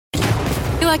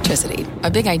Electricity,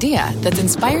 a big idea that's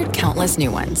inspired countless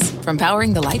new ones. From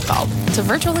powering the light bulb to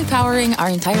virtually powering our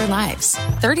entire lives.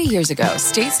 30 years ago,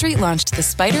 State Street launched the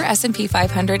Spider S&P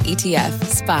 500 ETF,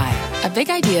 SPY. A big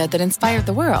idea that inspired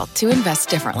the world to invest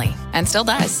differently. And still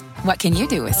does. What can you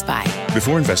do with SPY?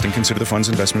 Before investing, consider the fund's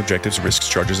investment objectives, risks,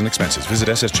 charges, and expenses. Visit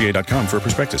ssga.com for a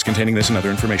prospectus containing this and other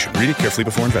information. Read it carefully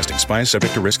before investing. SPY is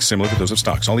subject to risks similar to those of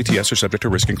stocks. All ETFs are subject to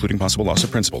risk, including possible loss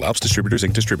of principal. Alps Distributors,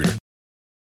 Inc. Distributor.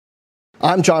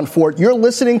 I'm Jon Fortt. You're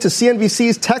listening to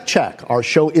CNBC's Tech Check. Our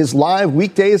show is live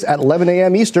weekdays at 11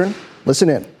 a.m. Eastern. Listen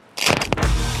in.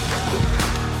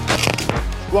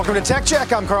 Welcome to Tech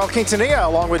Check. I'm Carl Quintanilla,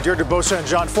 along with Julia Boorstin and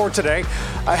Jon Fortt today.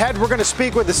 Ahead, we're going to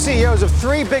speak with the CEOs of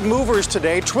three big movers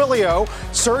today. Twilio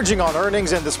surging on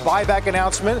earnings and this buyback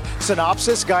announcement.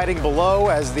 Synopsys guiding below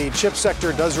as the chip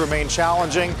sector does remain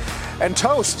challenging. And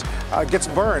Toast gets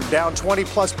burned, down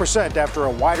 20+% after a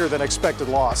wider than expected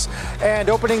loss. And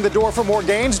opening the door for more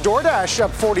gains, DoorDash up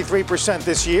 43%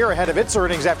 this year ahead of its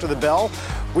earnings after the bell.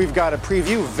 We've got a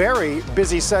preview, very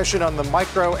busy session on the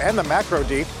micro and the macro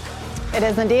deep. It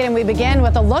is indeed, and we begin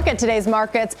with a look at today's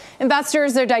markets.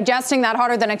 Investors are digesting that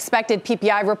hotter than expected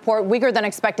PPI report, weaker than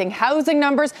expecting housing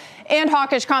numbers, and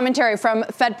hawkish commentary from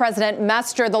Fed President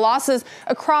Mester. The losses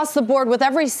across the board with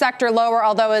every sector lower,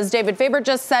 although as David Faber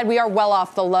just said, we are well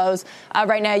off the lows.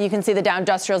 Right now you can see the Dow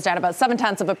Industrials down about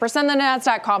 0.7%, the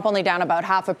NASDAQ comp only down about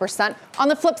 0.5%. On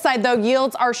the flip side, though,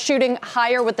 yields are shooting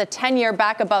higher with the 10-year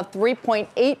back above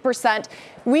 3.8%.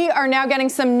 We are now getting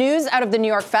some news out of the New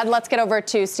York Fed. Let's get over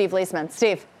to Steve Liesman.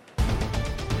 Steve.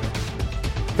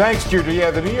 Thanks, Julia. Yeah,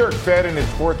 the New York Fed in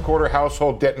its fourth quarter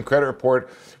household debt and credit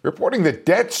report reporting that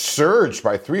debt surged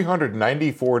by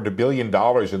 $394 billion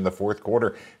in the fourth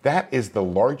quarter. That is the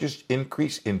largest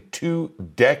increase in 2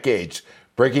 decades.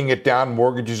 Breaking it down,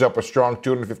 mortgages up a strong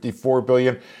 $254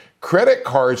 billion. Credit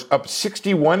cards up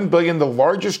 $61 billion, the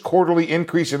largest quarterly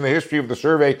increase in the history of the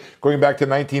survey going back to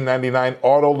 1999.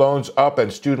 Auto loans up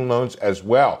and student loans as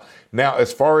well. Now,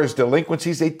 as far as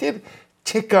delinquencies, they did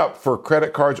tick up for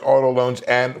credit cards, auto loans,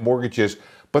 and mortgages,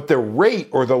 but the rate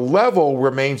or the level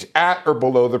remains at or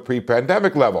below the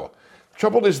pre-pandemic level.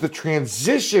 Trouble is the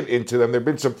transition into them. There have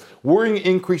been some worrying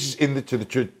increases into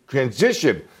the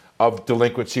transition of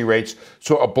delinquency rates.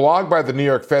 So a blog by the New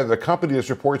York Fed that accompanied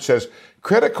this report says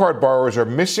credit card borrowers are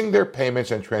missing their payments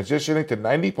and transitioning to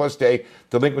 90-plus day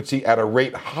delinquency at a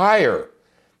rate higher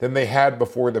than they had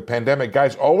before the pandemic.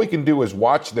 Guys, all we can do is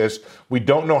watch this. We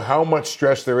don't know how much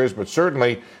stress there is, but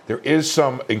certainly there is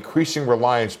some increasing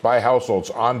reliance by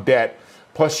households on debt.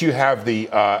 Plus, you have the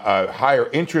higher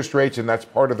interest rates, and that's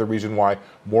part of the reason why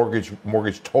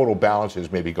mortgage total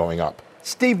balances may be going up.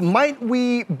 Steve, might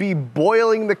we be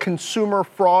boiling the consumer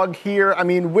frog here? I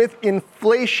mean, with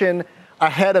inflation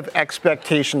ahead of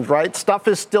expectations, right? Stuff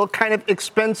is still kind of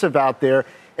expensive out there.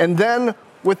 And then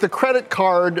with the credit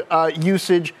card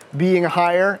usage being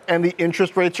higher and the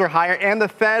interest rates are higher and the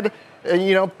Fed,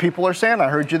 people are saying, I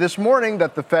heard you this morning,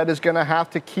 that the Fed is going to have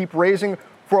to keep raising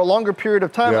for a longer period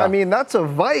of time. Yeah. I mean, that's a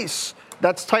vice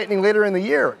that's tightening later in the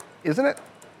year, isn't it?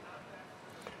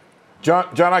 John,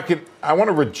 I want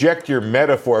to reject your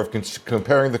metaphor of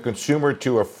comparing the consumer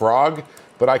to a frog,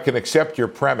 but I can accept your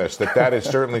premise that is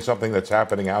certainly something that's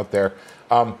happening out there.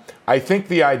 I think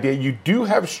the idea, you do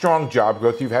have strong job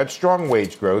growth, you've had strong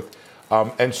wage growth,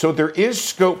 and so there is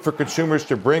scope for consumers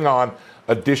to bring on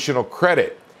additional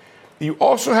credit. You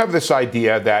also have this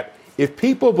idea that if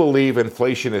people believe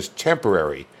inflation is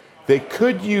temporary, they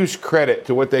could use credit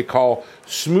to what they call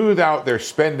smooth out their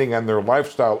spending and their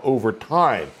lifestyle over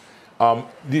time.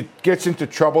 It gets into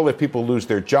trouble if people lose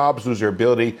their jobs, lose their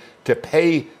ability to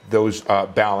pay those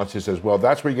balances as well.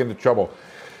 That's where you get into trouble.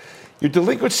 Your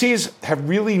delinquencies have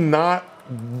really not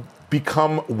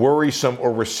become worrisome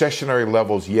or recessionary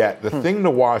levels yet. The thing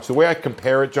to watch, the way I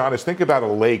compare it, John, is think about a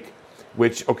lake,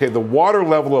 the water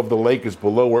level of the lake is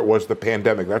below where it was the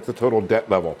pandemic. That's the total debt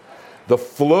level. The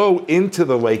flow into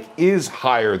the lake is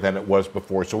higher than it was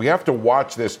before. So we have to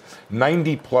watch this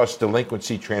 90-plus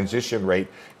delinquency transition rate.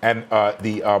 And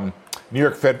the New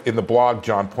York Fed in the blog,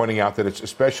 John, pointing out that it's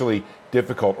especially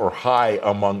difficult or high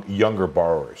among younger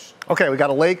borrowers. Okay, we got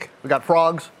a lake, we got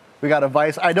frogs, we got a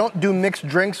vice. I don't do mixed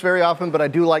drinks very often, but I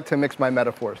do like to mix my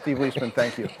metaphors. Steve Liesman,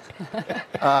 thank you.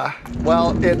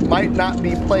 Well, it might not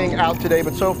be playing out today,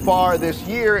 but so far this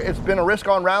year, it's been a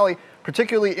risk-on rally,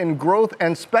 particularly in growth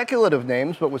and speculative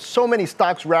names, but with so many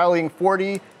stocks rallying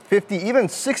 40, 50, even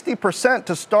 60%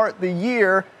 to start the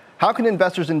year, how can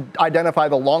investors identify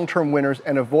the long-term winners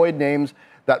and avoid names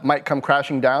that might come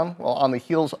crashing down? Well, on the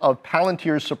heels of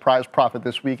Palantir's surprise profit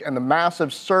this week and the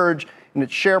massive surge in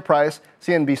its share price.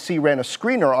 CNBC ran a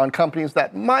screener on companies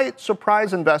that might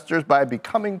surprise investors by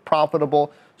becoming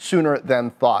profitable sooner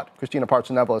than thought. Kristina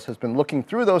Partsinevelos has been looking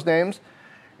through those names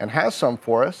and has some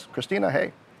for us. Kristina,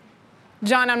 hey.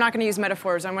 John, I'm not going to use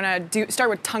metaphors. I'm going to start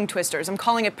with tongue twisters. I'm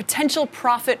calling it potential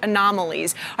profit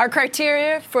anomalies. Our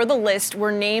criteria for the list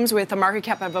were names with a market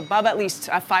cap of above at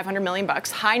least $500 million,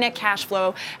 high net cash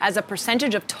flow as a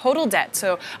percentage of total debt.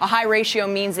 So a high ratio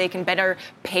means they can better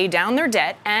pay down their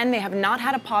debt, and they have not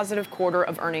had a positive quarter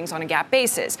of earnings on a GAAP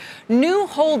basis. New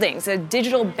Holdings, a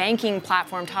digital banking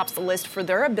platform, tops the list for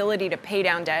their ability to pay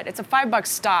down debt. It's a $5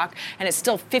 stock, and it's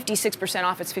still 56%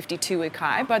 off its 52-week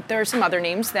high. But there are some other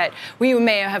names that you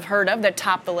may have heard of that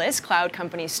top the list. Cloud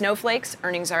company Snowflake's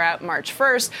earnings are out March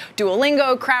 1st.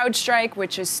 Duolingo, CrowdStrike,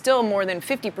 which is still more than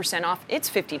 50% off its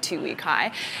 52-week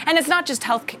high. And it's not just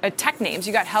tech names.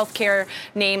 You got healthcare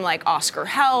name like Oscar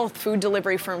Health, food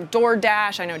delivery firm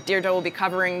DoorDash. I know Deirdre will be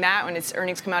covering that when its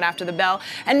earnings come out after the bell.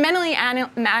 And many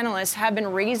analysts have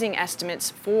been raising estimates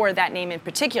for that name in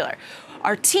particular.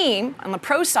 Our team on the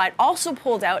pro side also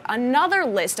pulled out another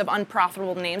list of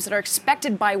unprofitable names that are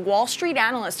expected by Wall Street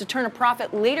analysts to turn a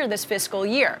profit later this fiscal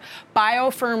year.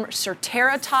 Bio firm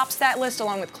Certara tops that list,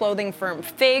 along with clothing firm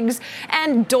Figs,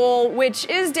 and Dole, which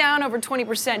is down over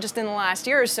 20% just in the last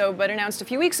year or so, but announced a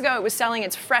few weeks ago it was selling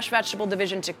its fresh vegetable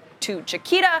division to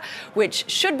Chiquita,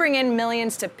 which should bring in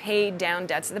millions to pay down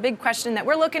debts. The big question that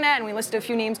we're looking at, and we listed a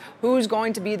few names, who's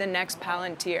going to be the next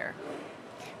Palantir?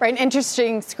 Right, an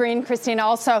interesting screen, Kristina.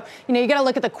 Also, you got to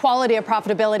look at the quality of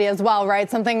profitability as well, right?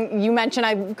 Something you mentioned,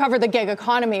 I covered the gig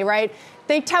economy, right?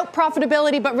 They tout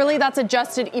profitability, but really that's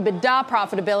adjusted EBITDA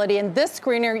profitability. In this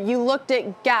screener, you looked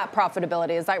at GAAP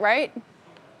profitability. Is that right?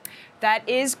 That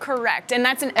is correct, and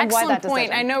that's an excellent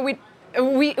point. I know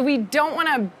we don't want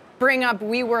to bring up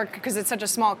WeWork because it's such a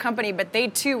small company, but they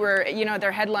too were,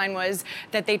 their headline was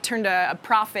that they turned a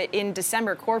profit in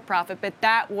December, core profit, but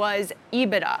that was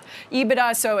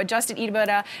EBITDA, so adjusted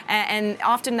EBITDA, and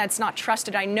often that's not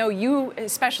trusted. I know you,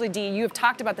 especially Dee, you have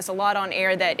talked about this a lot on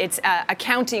air, that it's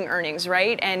accounting earnings,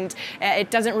 right? And it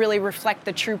doesn't really reflect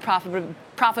the true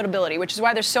profitability, which is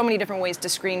why there's so many different ways to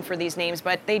screen for these names,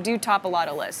 but they do top a lot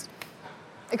of lists.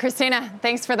 Kristina,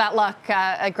 thanks for that look.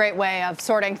 A great way of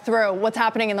sorting through what's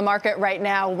happening in the market right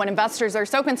now when investors are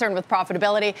so concerned with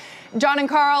profitability. John and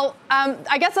Carl,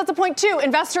 I guess that's a point too.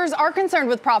 Investors are concerned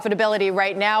with profitability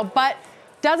right now, but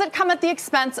does it come at the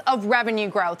expense of revenue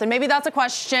growth? And maybe that's a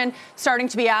question starting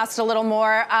to be asked a little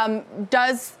more.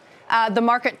 Does the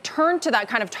market turn to that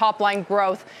kind of top-line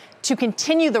growth to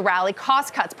continue the rally?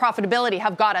 Cost cuts, profitability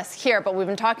have got us here, but we've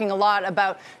been talking a lot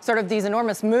about sort of these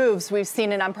enormous moves we've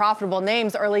seen in unprofitable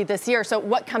names early this year. So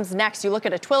what comes next? You look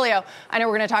at a Twilio. I know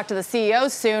we're going to talk to the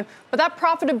CEOs soon, but that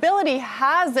profitability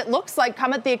has, it looks like,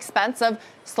 come at the expense of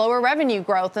slower revenue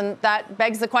growth. And that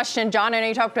begs the question, John, I know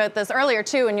you talked about this earlier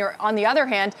too, and you're on the other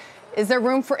hand, is there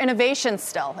room for innovation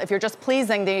still if you're just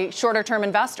pleasing the shorter-term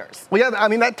investors? Well, yeah, I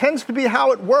mean, that tends to be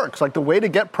how it works. Like, the way to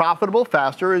get profitable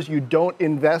faster is you don't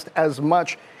invest as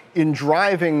much in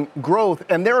driving growth,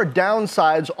 and there are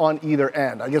downsides on either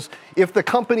end. I guess if the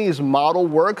company's model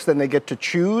works, then they get to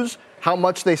choose how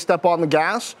much they step on the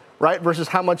gas, right, versus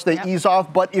how much they ease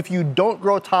off. But if you don't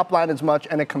grow top line as much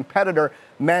and a competitor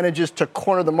manages to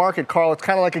corner the market, Carl, it's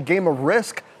kind of like a game of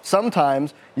Risk.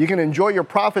 Sometimes you can enjoy your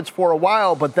profits for a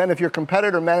while, but then if your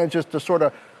competitor manages to sort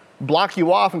of block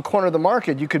you off and corner the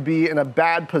market, you could be in a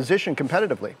bad position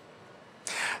competitively.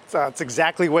 That's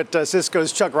exactly what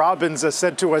Cisco's Chuck Robbins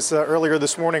said to us earlier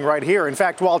this morning right here. In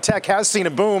fact, while tech has seen a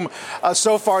boom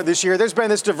so far this year, there's been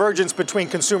this divergence between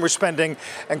consumer spending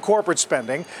and corporate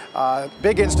spending.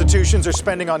 Big institutions are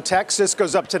spending on tech.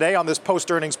 Cisco's up today on this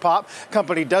post-earnings pop.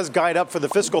 Company does guide up for the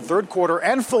fiscal third quarter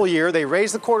and full year. They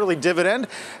raised the quarterly dividend.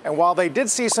 And while they did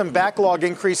see some backlog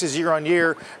increases year on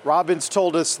year, Robbins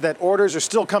told us that orders are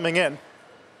still coming in.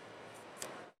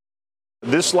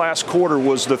 This last quarter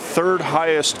was the third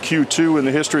highest Q2 in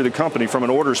the history of the company from an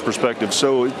orders perspective.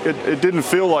 So it didn't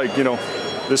feel like,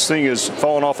 this thing is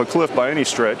falling off a cliff by any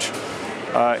stretch.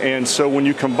 And so when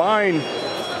you combine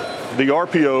the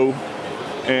RPO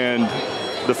and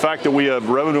the fact that we have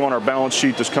revenue on our balance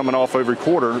sheet that's coming off every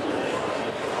quarter,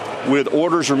 with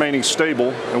orders remaining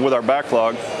stable and with our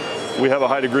backlog, we have a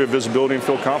high degree of visibility and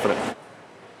feel confident.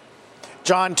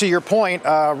 John, to your point,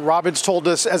 Robbins told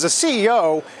us as a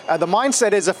CEO, the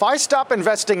mindset is if I stop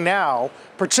investing now,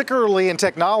 particularly in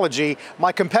technology,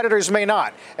 my competitors may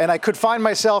not. And I could find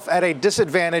myself at a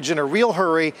disadvantage in a real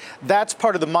hurry. That's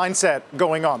part of the mindset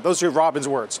going on. Those are Robbins'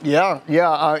 words. Yeah,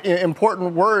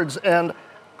 important words. And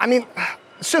I mean,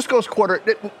 Cisco's quarter,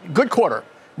 good quarter,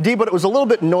 D, but it was a little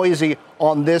bit noisy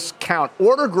on this count.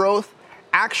 Order growth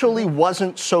actually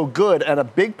wasn't so good. And a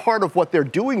big part of what they're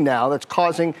doing now that's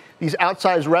causing these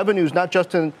outsized revenues, not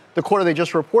just in the quarter they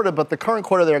just reported, but the current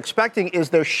quarter they're expecting, is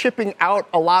they're shipping out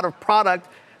a lot of product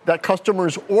that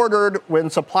customers ordered when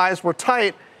supplies were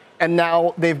tight, and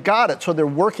now they've got it. So they're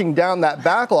working down that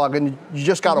backlog, and you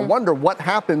just got to wonder what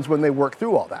happens when they work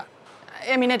through all that.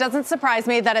 I mean, it doesn't surprise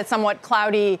me that it's somewhat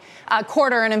cloudy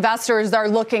quarter and investors are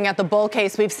looking at the bull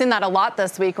case. We've seen that a lot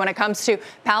this week when it comes to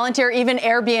Palantir, even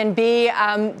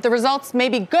Airbnb. The results may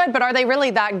be good, but are they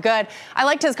really that good? I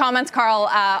liked his comments, Carl,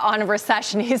 on a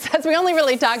recession. He says we only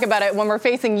really talk about it when we're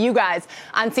facing you guys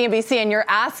on CNBC and you're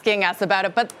asking us about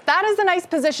it. But that is a nice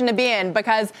position to be in,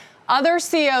 because other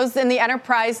CEOs in the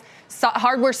enterprise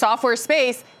hardware software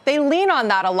space, they lean on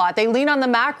that a lot. They lean on the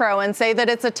macro and say that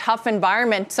it's a tough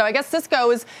environment. So I guess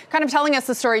Cisco is kind of telling us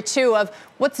the story, too, of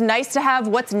what's nice to have,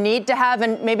 what's need to have,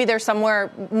 and maybe there's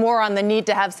somewhere more on the need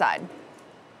to have side.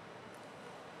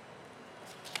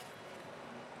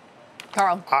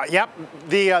 Carl. Yep.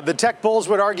 The tech bulls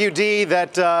would argue, Dee,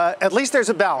 that at least there's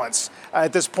a balance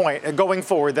at this point going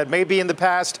forward, that maybe in the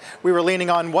past we were leaning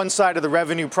on one side of the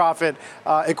revenue profit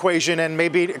equation, and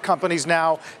maybe companies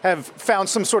now have found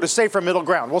some sort of safer middle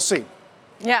ground. We'll see.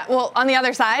 Yeah, well, on the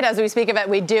other side, as we speak of it,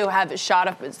 we do have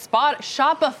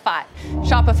Shopify.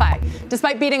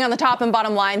 Despite beating on the top and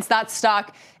bottom lines, that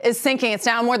stock is sinking. It's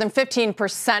down more than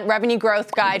 15%. Revenue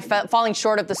growth guide falling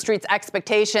short of the street's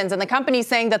expectations. And the company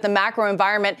saying that the macro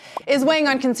environment is weighing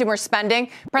on consumer spending.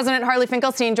 President Harley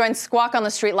Finkelstein joined Squawk on the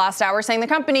Street last hour, saying the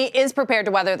company is prepared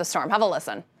to weather the storm. Have a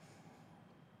listen.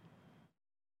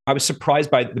 I was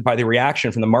surprised by the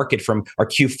reaction from the market from our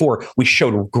Q4. We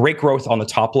showed great growth on the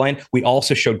top line. We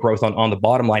also showed growth on the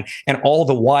bottom line. And all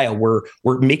the while,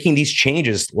 we're making these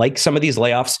changes, like some of these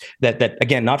layoffs that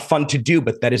again, not fun to do,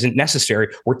 but that isn't necessary.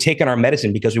 We're taking our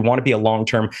medicine because we want to be a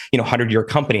long-term, 100-year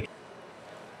company.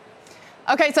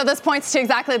 Okay, so this points to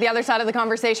exactly the other side of the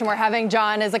conversation we're having,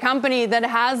 John, is a company that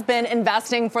has been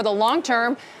investing for the long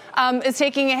term, is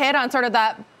taking a hit on sort of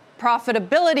that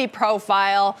profitability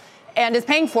profile and is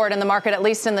paying for it in the market, at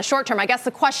least in the short term. I guess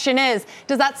the question is,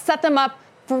 does that set them up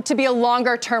to be a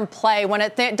longer-term play when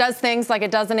it does things like it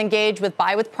doesn't engage with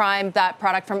Buy with Prime, that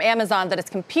product from Amazon that it's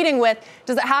competing with?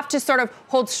 Does it have to sort of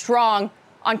hold strong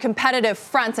on competitive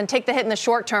fronts and take the hit in the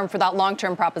short term for that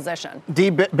long-term proposition? Dee,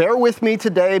 bear with me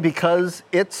today because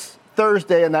it's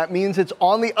Thursday, and that means it's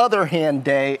on the other hand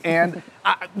day. And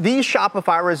these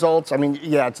Shopify results, I mean,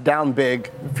 yeah, it's down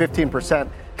big, 15%.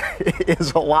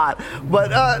 Is a lot, but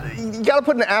you got to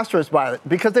put an asterisk by it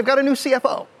because they've got a new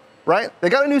CFO, right? They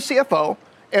got a new CFO,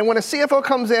 and when a CFO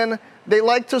comes in, they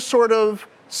like to sort of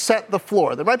set the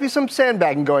floor. There might be some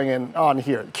sandbagging going on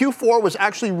here. Q4 was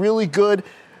actually really good,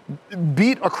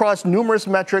 beat across numerous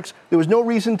metrics. There was no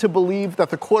reason to believe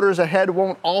that the quarters ahead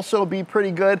won't also be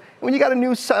pretty good. When you got a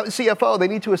new CFO, they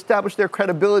need to establish their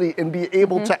credibility and be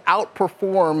able to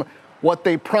outperform what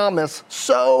they promise.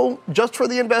 So just for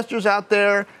the investors out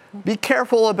there, be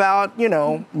careful about,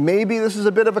 maybe this is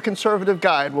a bit of a conservative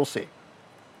guide. We'll see.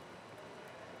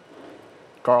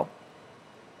 Carl?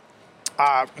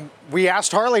 We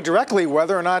asked Harley directly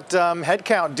whether or not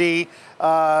headcount, D,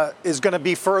 is going to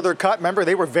be further cut. Remember,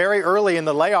 they were very early in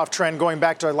the layoff trend going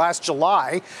back to last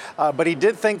July, but he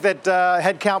did think that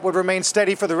headcount would remain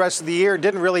steady for the rest of the year.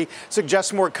 Didn't really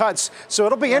suggest more cuts. So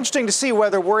it'll be interesting to see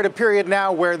whether we're at a period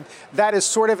now where that is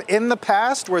sort of in the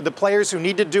past, where the players who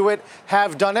need to do it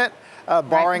have done it.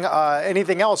 Barring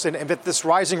anything else. And if this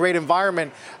rising rate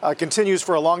environment continues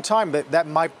for a long time, that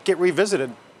might get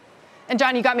revisited. And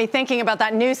John, you got me thinking about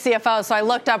that new CFO. So I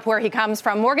looked up where he comes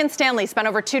from. Morgan Stanley spent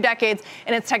over 2 decades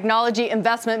in its technology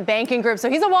investment banking group. So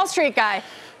he's a Wall Street guy.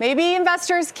 Maybe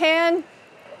investors can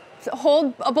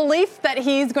hold a belief that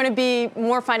he's going to be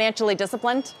more financially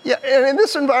disciplined. Yeah, and in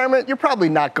this environment, you're probably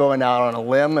not going out on a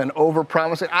limb and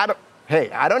over-promising. I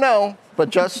don't know, but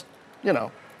just,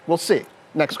 we'll see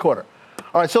next quarter.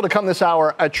 All right, still to come this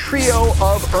hour, a trio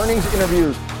of earnings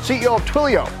interviews. CEO of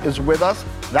Twilio is with us.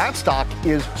 That stock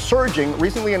is surging,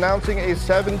 recently announcing a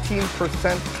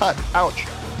 17% cut,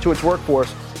 to its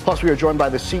workforce. Plus, we are joined by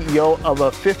the CEO of a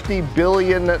 $50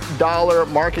 billion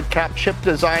market cap chip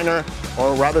designer,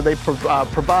 or rather they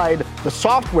provide the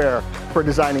software for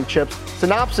designing chips.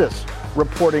 Synopsys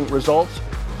reporting results.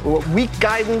 Weak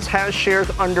guidance has shares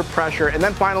under pressure. And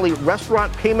then finally,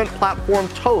 restaurant payment platform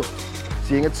Toast,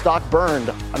 seeing its stock burned.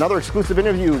 Another exclusive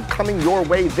interview coming your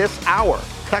way this hour.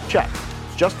 Tech Check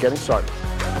is just getting started.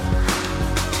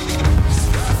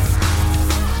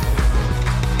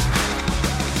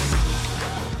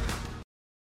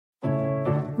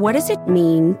 What does it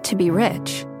mean to be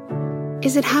rich?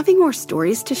 Is it having more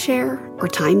stories to share or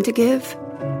time to give?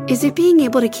 Is it being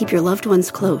able to keep your loved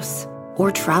ones close or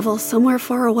travel somewhere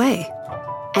far away?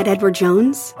 At Edward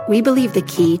Jones, we believe the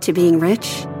key to being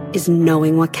rich is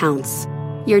knowing what counts.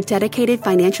 Your dedicated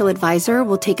financial advisor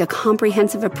will take a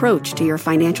comprehensive approach to your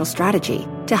financial strategy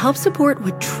to help support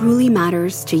what truly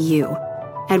matters to you.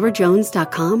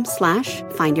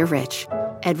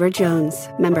 EdwardJones.com/findyourrich. Edward Jones,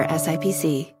 member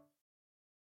SIPC.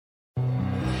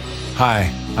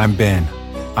 Hi, I'm Ben.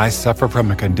 I suffer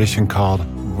from a condition called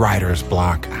writer's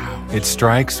block. It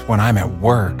strikes when I'm at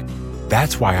work.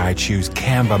 That's why I choose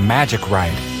Canva Magic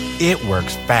Write. It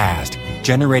works fast,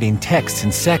 generating text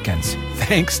in seconds,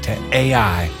 thanks to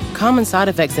AI. Common side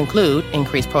effects include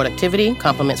increased productivity,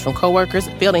 compliments from coworkers,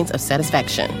 feelings of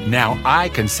satisfaction. Now I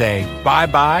can say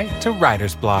bye-bye to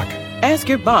writer's block. Ask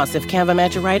your boss if Canva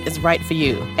Magic Write is right for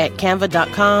you at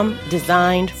canva.com,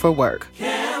 designed for work.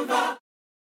 Canva.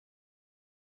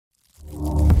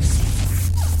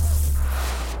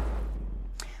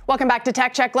 Welcome back to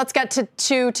Tech Check. Let's get to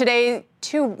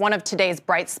one of today's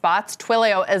bright spots.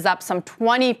 Twilio is up some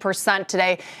 20%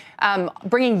 today,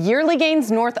 bringing yearly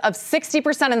gains north of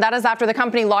 60%, and that is after the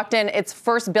company locked in its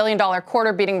first billion-dollar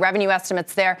quarter, beating revenue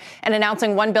estimates there and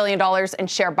announcing $1 billion in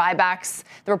share buybacks.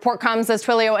 The report comes as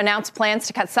Twilio announced plans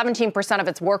to cut 17% of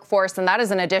its workforce, and that is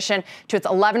in addition to its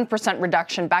 11%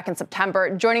 reduction back in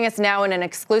September. Joining us now in an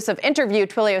exclusive interview,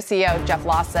 Twilio CEO Jeff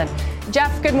Lawson.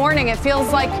 Jeff, good morning. It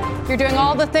feels like you're doing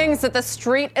all the things that the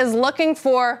street is looking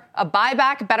for: a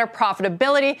buyback, better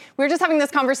profitability. We were just having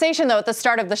this conversation, though, at the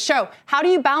start of the show. How do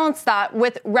you balance that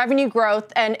with revenue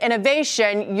growth and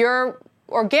innovation? Your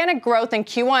organic growth in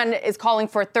Q1 is calling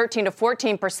for 13 to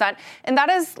 14%, and that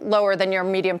is lower than your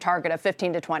medium target of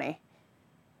 15 to 20.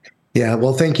 Yeah,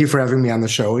 well, thank you for having me on the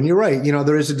show. And you're right. You know,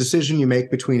 there is a decision you make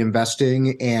between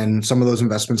investing and some of those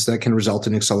investments that can result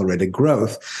in accelerated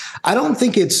growth. I don't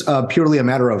think it's purely a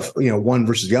matter of, one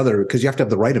versus the other, because you have to have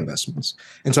the right investments.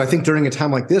 And so I think during a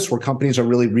time like this, where companies are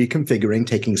really reconfiguring,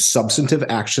 taking substantive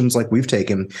actions like we've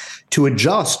taken to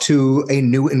adjust to a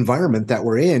new environment that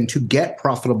we're in to get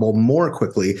profitable more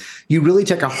quickly, you really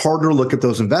take a harder look at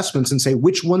those investments and say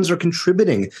which ones are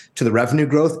contributing to the revenue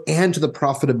growth and to the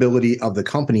profitability of the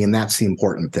company. And that's the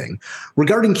important thing.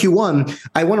 Regarding Q1,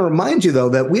 I want to remind you, though,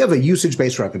 that we have a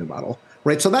usage-based revenue model,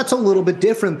 right? So that's a little bit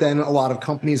different than a lot of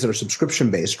companies that are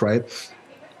subscription-based, right?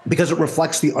 Because it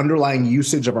reflects the underlying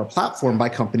usage of our platform by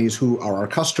companies who are our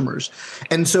customers.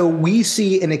 And so we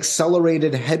see an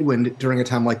accelerated headwind during a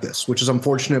time like this, which is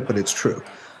unfortunate, but it's true.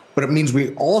 But it means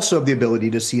we also have the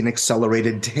ability to see an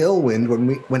accelerated tailwind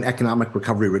when economic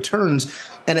recovery returns.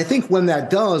 And I think when that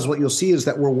does, what you'll see is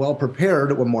that we're well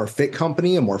prepared, we're a more fit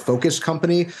company, a more focused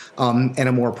company, and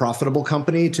a more profitable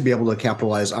company to be able to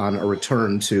capitalize on a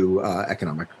return to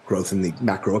economic growth in the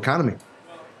macro economy.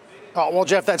 Well,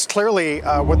 Jeff, that's clearly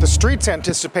what the street's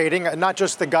anticipating, not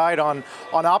just the guide on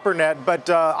OpperNet. But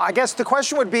I guess the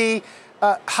question would be,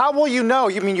 how will you know?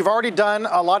 You've already done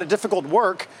a lot of difficult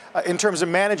work in terms of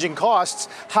managing costs.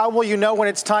 How will you know when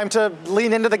it's time to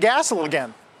lean into the gas a little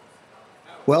again?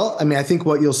 Well, I think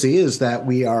what you'll see is that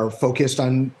we are focused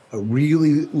on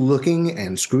really looking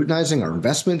and scrutinizing our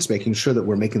investments, making sure that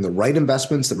we're making the right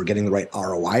investments, that we're getting the right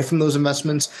ROI from those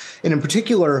investments. And in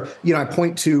particular, I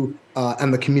point to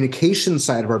on the communication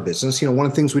side of our business, one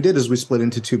of the things we did is we split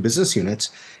into two business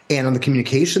units. And on the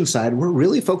communication side, we're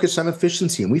really focused on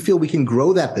efficiency. And we feel we can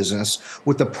grow that business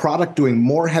with the product doing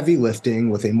more heavy lifting,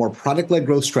 with a more product-led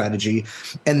growth strategy.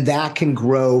 And that can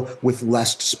grow with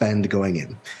less spend going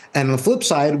in. And on the flip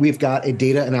side, we've got a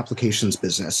data and applications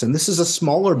business. And this is a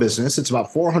smaller business. It's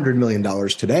about $400 million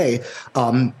today.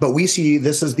 But we see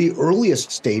this as the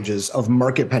earliest stages of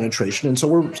market penetration. And so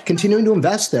we're continuing to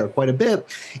invest there quite a bit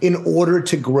in order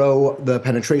to grow the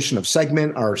penetration of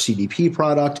Segment, our CDP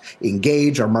product,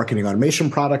 Engage, our marketing automation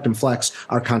product, and Flex,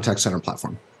 our contact center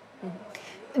platform.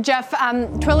 Jeff,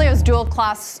 Twilio's dual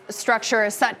class structure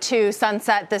is set to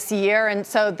sunset this year, and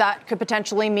so that could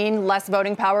potentially mean less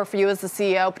voting power for you as the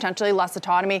CEO, potentially less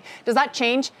autonomy. Does that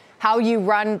change how you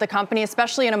run the company,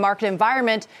 especially in a market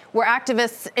environment where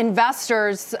activists,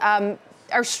 investors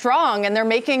are strong and they're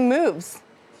making moves?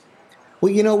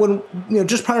 Well, when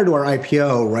just prior to our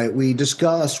IPO, right, we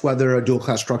discussed whether a dual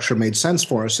class structure made sense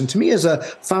for us. And to me, as a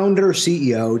founder,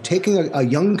 CEO, taking a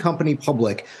young company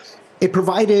public, it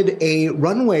provided a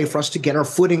runway for us to get our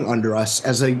footing under us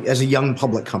as a young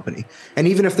public company. And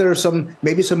even if there are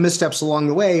maybe some missteps along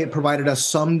the way, it provided us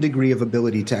some degree of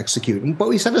ability to execute. But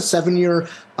we set a 7-year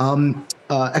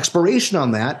expiration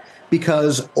on that,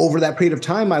 because over that period of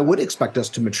time, I would expect us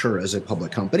to mature as a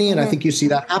public company. And I think you see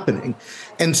that happening.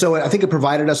 And so I think it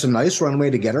provided us a nice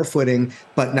runway to get our footing.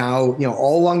 But now,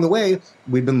 all along the way,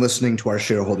 we've been listening to our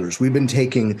shareholders. We've been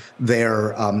taking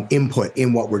their input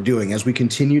in what we're doing, as we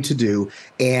continue to do.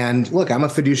 And look, I'm a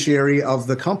fiduciary of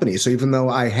the company. So even though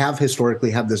I have historically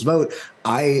had this vote,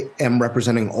 I am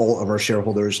representing all of our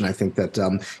shareholders. And I think that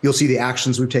you'll see the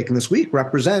actions we've taken this week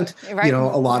represent,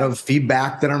 a lot of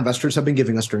feedback that our investors have been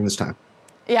giving us during this time.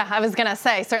 Yeah, I was going to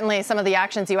say, certainly some of the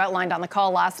actions you outlined on the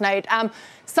call last night.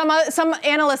 Some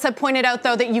analysts have pointed out,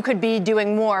 though, that you could be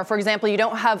doing more. For example, you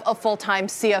don't have a full-time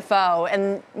CFO,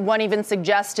 and one even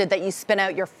suggested that you spin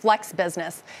out your Flex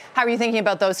business. How are you thinking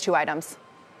about those two items?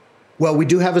 Well, we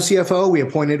do have a CFO. We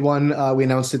appointed one. We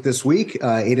announced it this week.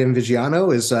 Aidan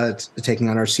Vigiano is taking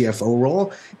on our CFO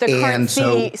role. The current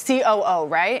COO,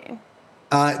 right?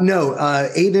 No,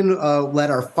 Aidan led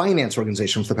our finance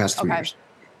organization for the past 3 years.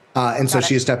 And so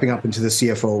she is stepping up into the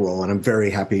CFO role, and I'm very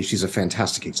happy. She's a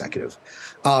fantastic executive.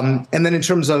 And then in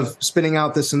terms of spinning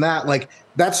out this and that,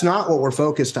 that's not what we're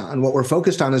focused on. What we're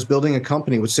focused on is building a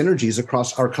company with synergies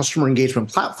across our customer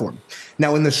engagement platform.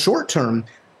 Now, in the short to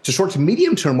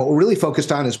medium term, what we're really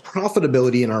focused on is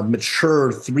profitability in our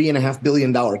mature $3.5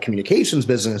 billion communications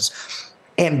business,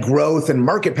 and growth and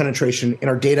market penetration in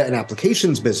our data and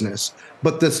applications business.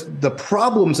 But the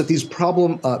problems that these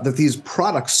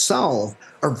products solve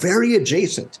are very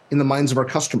adjacent in the minds of our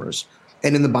customers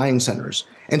and in the buying centers.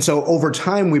 And so over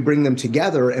time, we bring them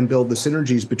together and build the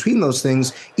synergies between those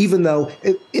things, even though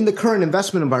in the current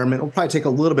investment environment, it'll probably take a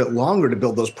little bit longer to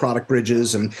build those product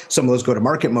bridges and some of those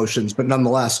go-to-market motions. But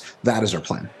nonetheless, that is our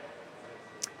plan.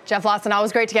 Jeff Lawson,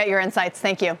 always great to get your insights.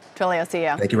 Thank you, Twilio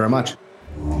CEO. Thank you very much.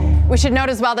 We should note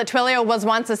as well that Twilio was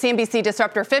once a CNBC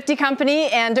Disruptor 50 company,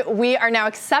 and we are now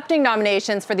accepting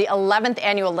nominations for the 11th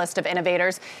annual list of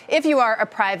innovators. If you are a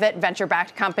private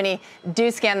venture-backed company,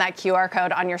 do scan that QR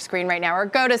code on your screen right now or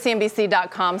go to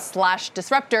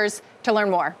cnbc.com/disruptors to learn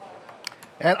more.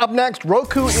 And up next,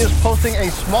 Roku is posting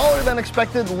a smaller than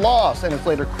expected loss in its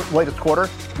latest quarter.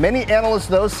 Many analysts,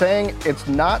 though, saying it's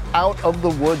not out of the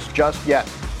woods just yet.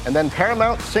 And then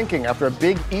Paramount sinking after a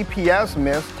big EPS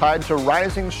miss tied to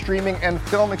rising streaming and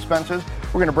film expenses.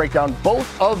 We're going to break down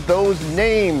both of those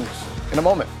names in a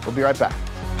moment. We'll be right back.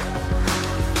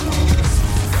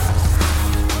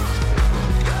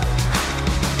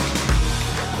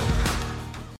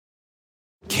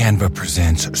 Canva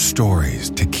presents stories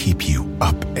to keep you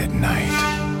up at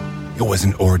night. It was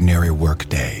an ordinary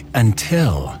workday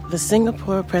until... The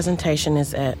Singapore presentation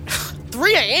is at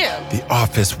 3 a.m. The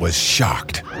office was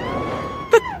shocked.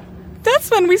 But that's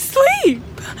when we sleep.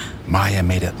 Maya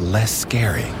made it less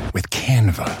scary with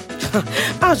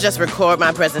Canva. I'll just record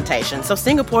my presentation so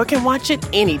Singapore can watch it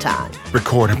anytime.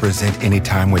 Record and present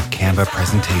anytime with Canva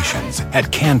presentations at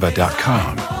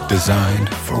canva.com. Designed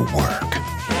for work.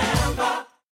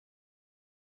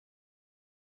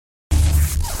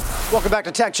 Welcome back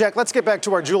to Tech Check. Let's get back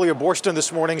to our Julia Boorstin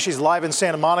this morning. She's live in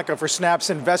Santa Monica for Snap's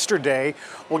Investor Day.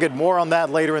 We'll get more on that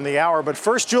later in the hour. But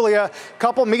first, Julia, a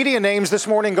couple media names this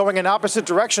morning going in opposite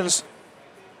directions.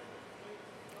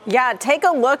 Yeah, take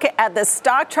a look at the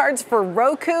stock charts for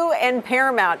Roku and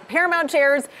Paramount. Paramount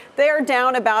shares, they are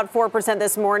down about 4%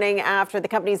 this morning after the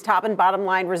company's top and bottom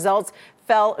line results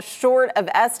fell short of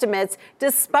estimates,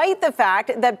 despite the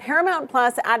fact that Paramount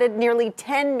Plus added nearly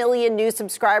 10 million new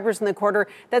subscribers in the quarter.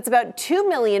 That's about 2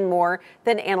 million more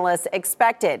than analysts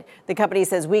expected. The company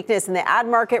says weakness in the ad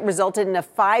market resulted in a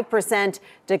 5%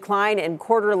 decline in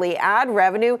quarterly ad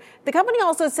revenue. The company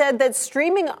also said that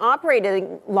streaming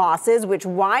operating losses, which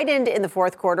widened in the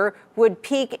fourth quarter, would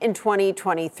peak in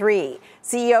 2023.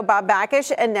 CEO Bob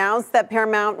Bakish announced that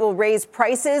Paramount will raise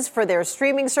prices for their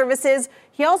streaming services.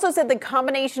 He also said the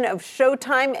combination of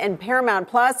Showtime and Paramount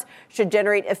Plus should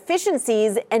generate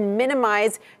efficiencies and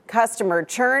minimize customer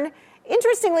churn.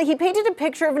 Interestingly, he painted a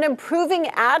picture of an improving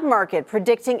ad market,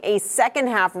 predicting a second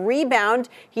half rebound.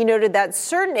 He noted that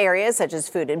certain areas, such as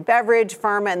food and beverage,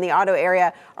 pharma, and the auto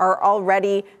area, are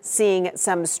already seeing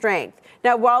some strength.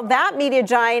 Now, while that media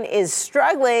giant is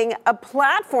struggling, a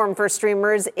platform for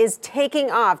streamers is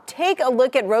taking off. Take a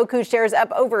look at Roku shares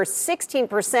up over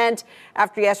 16%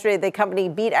 after yesterday. The company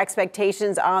beat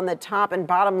expectations on the top and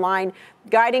bottom line,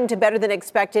 guiding to better than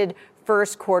expected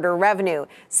first quarter revenue.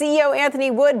 CEO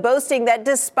Anthony Wood boasting that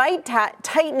despite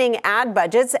tightening ad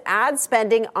budgets, ad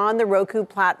spending on the Roku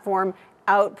platform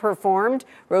outperformed.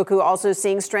 Roku also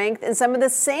seeing strength in some of the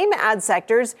same ad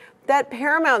sectors that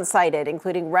Paramount cited,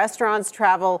 including restaurants,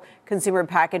 travel, consumer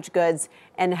packaged goods,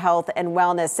 and health and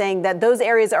wellness, saying that those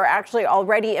areas are actually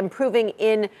already improving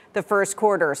in the first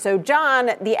quarter. So,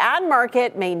 John, the ad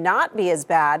market may not be as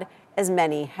bad as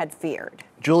many had feared.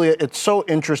 Julia, it's so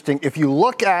interesting. If you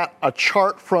look at a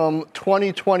chart from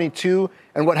 2022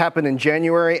 and what happened in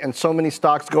January and so many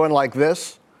stocks going like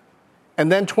this,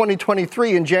 and then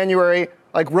 2023 in January,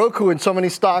 like Roku and so many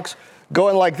stocks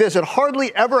going like this, it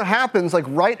hardly ever happens like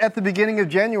right at the beginning of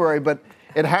January, but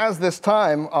it has this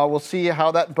time. We'll see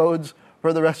how that bodes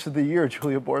for the rest of the year.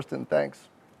 Julia Boorstin, thanks.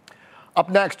 Up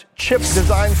next, chip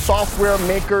design software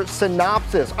maker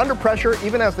Synopsys under pressure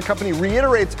even as the company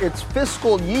reiterates its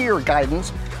fiscal year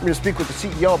guidance. We're going to speak with the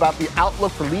CEO about the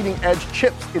outlook for leading edge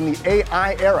chips in the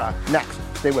AI era. Next,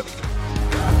 stay with us.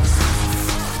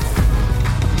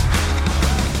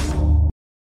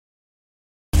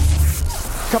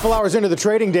 Couple hours into the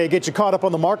trading day, get you caught up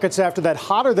on the markets after that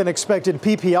hotter than expected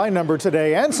PPI number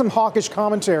today and some hawkish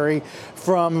commentary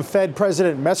from Fed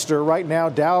President Mester. Right now,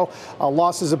 Dow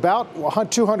losses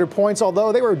about 200 points,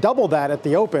 although they were double that at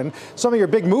the open. Some of your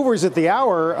big movers at the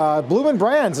hour, Bloomin'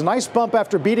 Brands, a nice bump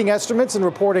after beating estimates and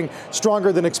reporting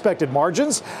stronger than expected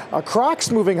margins.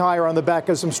 Crocs moving higher on the back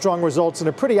of some strong results and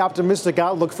a pretty optimistic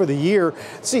outlook for the year.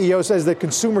 CEO says that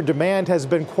consumer demand has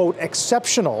been, quote,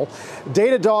 exceptional.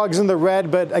 Datadogs in the red,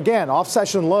 but again,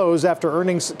 off-session lows after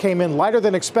earnings came in lighter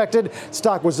than expected.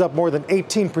 Stock was up more than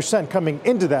 18% coming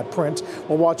into that print.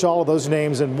 We'll watch all of those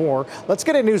names and more. Let's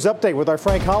get a news update with our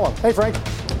Frank Holland. Hey, Frank.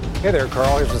 Hey there,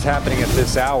 Carl. Here's what's happening at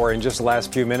this hour. In just the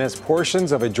last few minutes,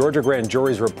 portions of a Georgia grand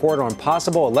jury's report on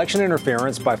possible election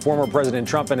interference by former President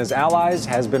Trump and his allies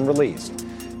has been released.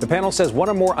 The panel says one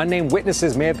or more unnamed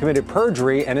witnesses may have committed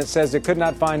perjury, and it says it could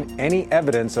not find any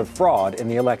evidence of fraud in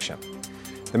the election.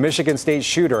 The Michigan State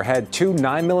shooter had two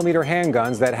 9mm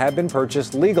handguns that had been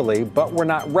purchased legally but were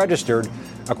not registered,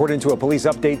 according to a police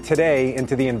update today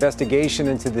into the investigation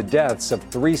into the deaths of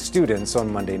 3 students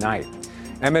on Monday night.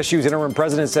 MSU's interim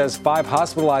president says 5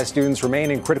 hospitalized students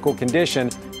remain in critical condition,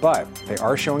 but they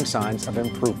are showing signs of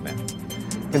improvement.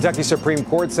 Kentucky Supreme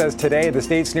Court says today the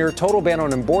state's near total ban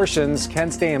on abortions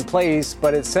can stay in place,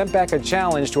 but it sent back a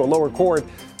challenge to a lower court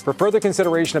for further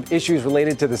consideration of issues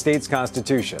related to the state's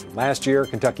constitution. Last year,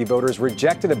 Kentucky voters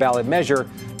rejected a ballot measure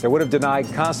that would have denied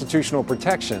constitutional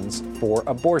protections for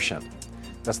abortion.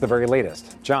 That's the very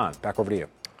latest. John, back over to you.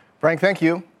 Frank, thank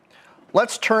you.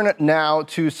 Let's turn it now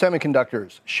to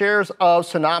semiconductors. Shares of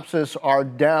Synopsys are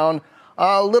down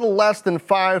a little less than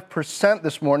 5%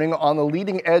 this morning on the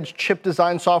leading edge chip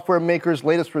design software maker's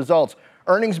latest results.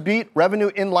 Earnings beat, revenue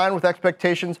in line with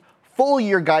expectations, full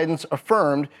year guidance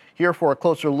affirmed. Here for a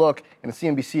closer look in a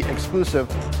CNBC exclusive,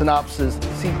 Synopsys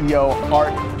CEO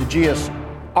Aart de Geus.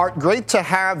 Aart, great to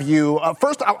have you.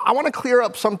 First, I want to clear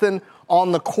up something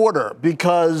on the quarter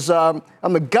because on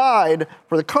the guide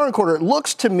for the current quarter, it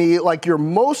looks to me like you're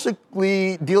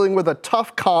mostly dealing with a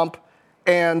tough comp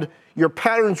and your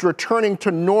patterns returning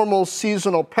to normal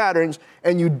seasonal patterns,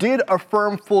 and you did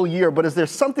affirm full year. But is there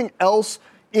something else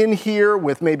in here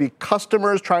with maybe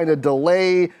customers trying to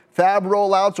delay fab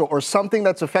rollouts or something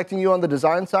that's affecting you on the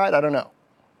design side? I don't know.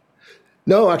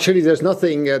 No, actually, there's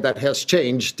nothing that has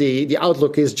changed. The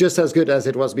outlook is just as good as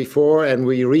it was before, and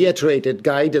we reiterated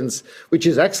guidance, which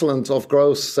is excellent, of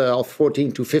growth of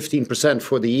 14 to 15%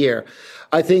 for the year.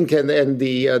 I think, and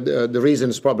the reason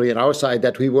is probably on our side,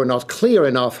 that we were not clear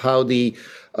enough how the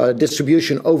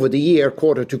distribution over the year,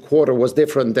 quarter to quarter, was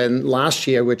different than last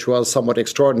year, which was somewhat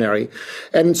extraordinary.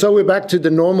 And so we're back to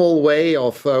the normal way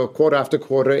of quarter after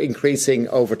quarter increasing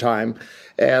over time.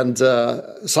 And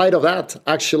side of that,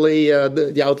 actually,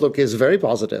 the outlook is very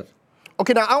positive.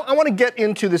 Okay, now I want to get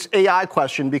into this AI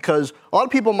question because a lot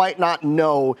of people might not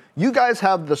know you guys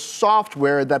have the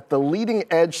software that the leading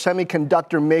edge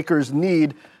semiconductor makers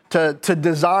need to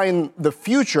design the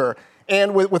future.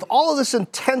 And with all of this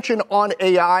intention on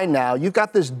AI now, you've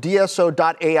got this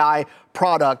DSO.ai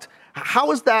product.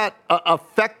 How is that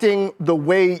affecting the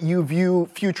way you view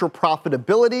future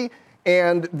profitability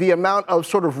and the amount of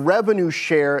sort of revenue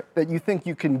share that you think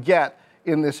you can get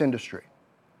in this industry?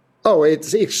 Oh,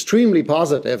 it's extremely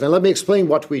positive. And let me explain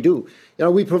what we do. You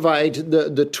know, we provide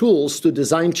the tools to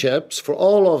design chips for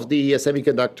all of the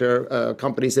semiconductor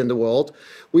companies in the world.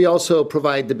 We also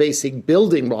provide the basic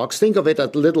building blocks. Think of it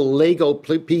as little Lego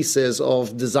pieces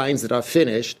of designs that are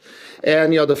finished.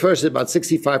 And, you know, the first is about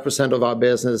 65% of our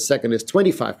business. The second is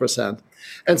 25%.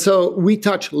 And so we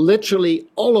touch literally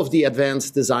all of the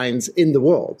advanced designs in the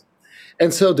world.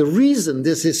 And so the reason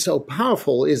this is so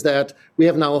powerful is that we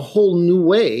have now a whole new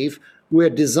wave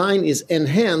where design is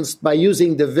enhanced by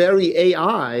using the very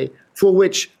AI for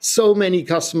which so many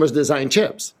customers design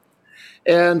chips.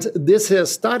 And this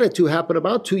has started to happen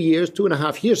about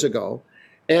 2.5 years ago.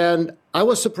 And I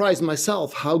was surprised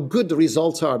myself how good the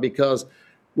results are because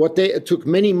what took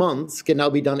many months can now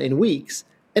be done in weeks.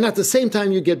 And at the same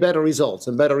time, you get better results.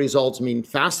 And better results mean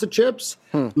faster chips,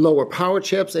 lower power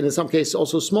chips, and in some cases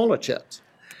also smaller chips.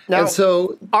 Now, and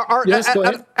so,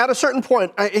 at a certain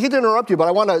point, I hate to interrupt you, but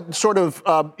I want to sort of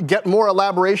get more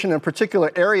elaboration in a particular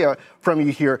area from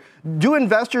you here. Should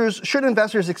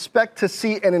investors expect to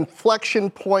see an inflection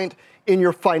point in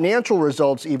your financial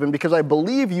results even? Because I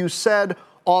believe you said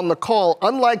on the call,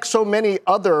 unlike so many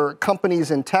other companies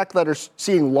in tech that are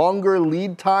seeing longer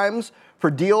lead times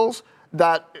for deals,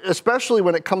 that especially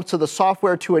when it comes to the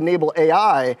software to enable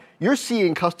AI, you're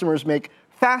seeing customers make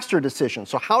faster decisions.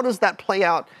 So how does that play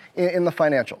out in the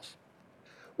financials?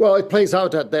 Well, it plays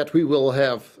out that we will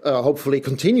have hopefully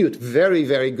continued very,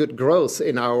 very good growth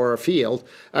in our field.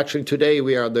 Actually, today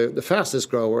we are the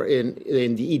fastest grower in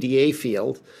the EDA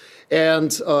field.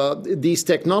 And these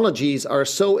technologies are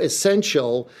so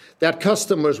essential that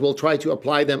customers will try to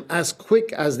apply them as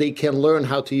quick as they can learn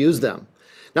how to use them.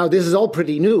 Now, this is all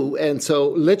pretty new, and so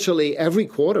literally every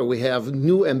quarter we have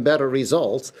new and better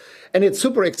results. And it's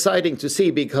super exciting to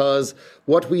see, because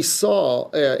what we saw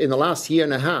in the last year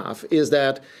and a half is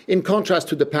that, in contrast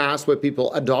to the past where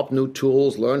people adopt new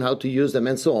tools, learn how to use them,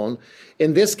 and so on,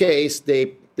 in this case,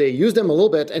 they use them a little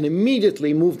bit and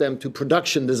immediately move them to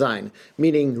production design,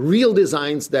 meaning real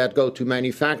designs that go to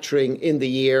manufacturing in the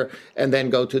year and then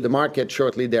go to the market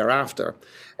shortly thereafter.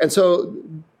 And so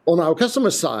on our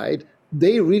customer side,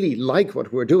 they really like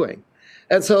what we're doing.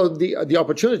 And so the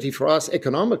opportunity for us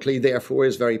economically, therefore,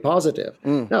 is very positive.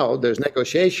 Now, there's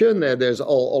negotiation, there's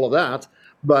all of that,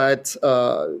 but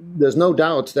there's no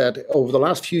doubt that over the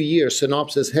last few years,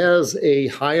 Synopsys has a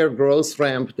higher growth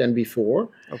ramp than before.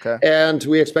 Okay. And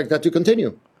we expect that to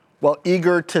continue. Well,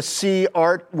 eager to see,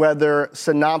 Aart, whether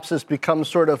Synopsys becomes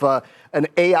sort of an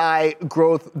AI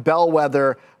growth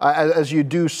bellwether as you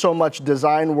do so much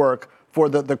design work for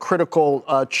the critical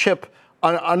chip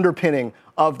underpinning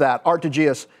of that. Aart de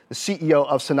Geus, the CEO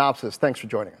of Synopsys. Thanks for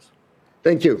joining us.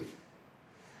 Thank you.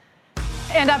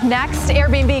 And up next,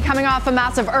 Airbnb coming off a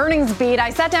massive earnings beat. I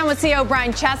sat down with CEO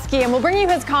Brian Chesky, and we'll bring you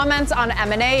his comments on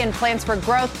M&A and plans for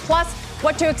growth, plus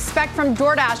what to expect from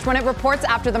DoorDash when it reports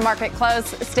after the market close.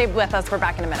 Stay with us. We're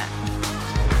back in a minute.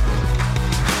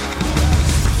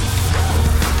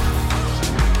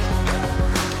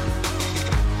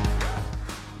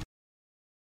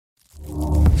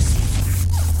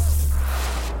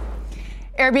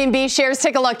 Airbnb shares,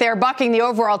 take a look. They're bucking the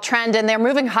overall trend, and they're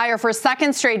moving higher for a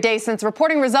second straight day since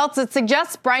reporting results that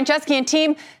suggests Brian Chesky and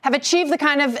team have achieved the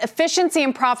kind of efficiency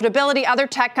and profitability other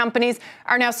tech companies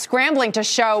are now scrambling to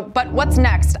show. But what's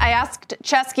next? I asked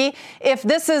Chesky if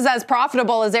this is as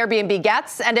profitable as Airbnb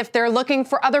gets, and if they're looking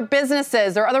for other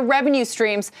businesses or other revenue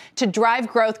streams to drive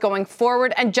growth going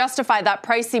forward and justify that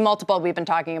pricey multiple we've been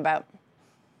talking about.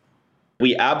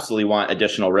 We absolutely want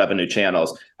additional revenue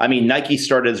channels. I mean, Nike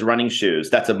started as running shoes.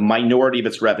 That's a minority of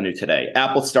its revenue today.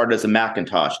 Apple started as a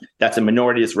Macintosh. That's a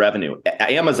minority of its revenue.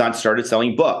 Amazon started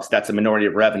selling books. That's a minority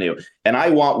of revenue. And I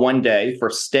want one day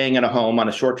for staying in a home on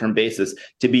a short-term basis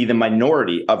to be the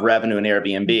minority of revenue in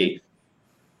Airbnb.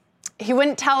 He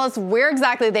wouldn't tell us where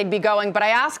exactly they'd be going, but I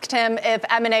asked him if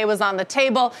M&A was on the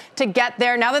table to get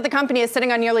there. Now that the company is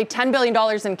sitting on nearly $10 billion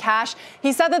in cash,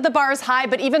 he said that the bar is high,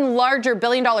 but even larger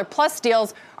billion-dollar-plus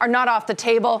deals are not off the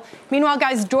table. Meanwhile,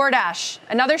 guys, DoorDash,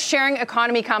 another sharing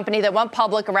economy company that went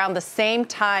public around the same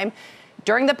time.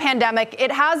 During the pandemic,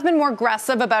 it has been more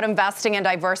aggressive about investing and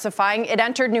diversifying. It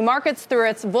entered new markets through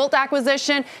its Volt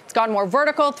acquisition. It's gone more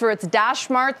vertical through its Dash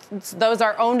Marts. Those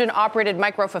are owned and operated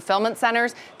micro-fulfillment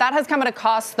centers. That has come at a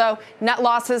cost, though. Net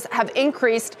losses have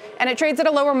increased, and it trades at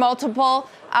a lower multiple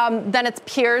than its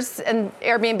peers, and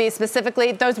Airbnb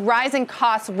specifically. Those rising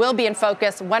costs will be in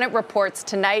focus when it reports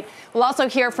tonight. We'll also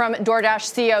hear from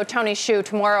DoorDash CEO Tony Xu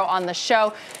tomorrow on the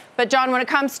show. But, John, when it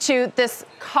comes to this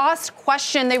cost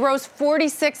question, they rose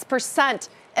 46%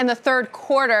 in the third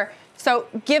quarter. So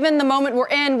given the moment we're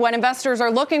in, when investors are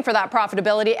looking for that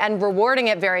profitability and rewarding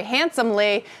it very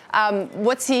handsomely,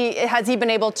 has he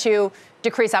been able to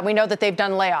decrease that? We know that they've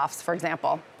done layoffs, for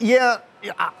example. Yeah,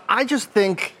 I just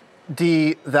think,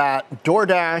 that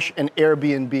DoorDash and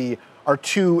Airbnb are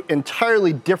two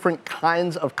entirely different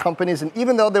kinds of companies. And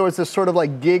even though there was this sort of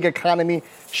like gig economy,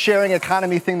 sharing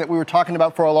economy thing that we were talking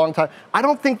about for a long time, I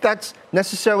don't think that's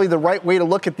necessarily the right way to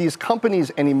look at these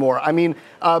companies anymore. I mean,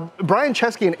 Brian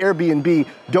Chesky and Airbnb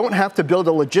don't have to build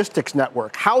a logistics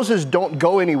network. Houses don't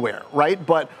go anywhere, right?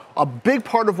 But a big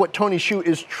part of what Tony Xu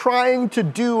is trying to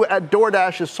do at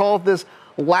DoorDash is solve this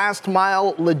last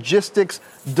mile logistics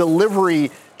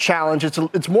delivery challenge.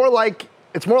 It's more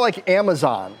like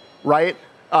Amazon, right?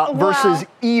 versus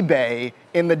eBay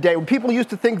in the day. People used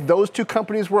to think those two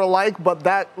companies were alike, but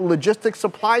that logistics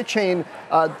supply chain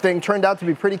thing turned out to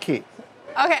be pretty key.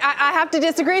 Okay, I have to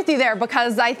disagree with you there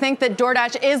because I think that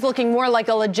DoorDash is looking more like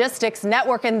a logistics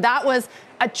network, and that was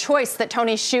a choice that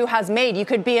Tony Xu has made. You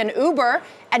could be an Uber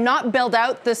and not build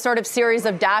out this sort of series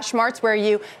of dash marts where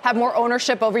you have more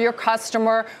ownership over your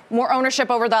customer, more ownership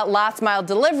over that last mile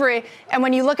delivery. And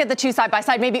when you look at the two side by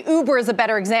side, maybe Uber is a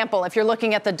better example if you're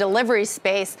looking at the delivery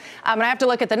space. And I have to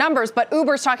look at the numbers, but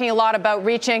Uber's talking a lot about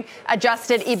reaching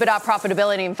adjusted EBITDA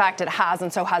profitability. In fact, it has,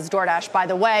 and so has DoorDash, by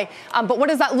the way. But what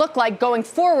does that look like going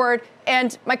forward?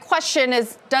 And my question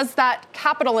is, does that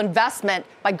capital investment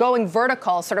by going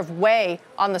vertical sort of weigh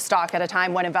on the stock at a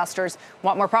time when investors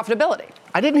want more profitability?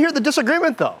 I didn't hear the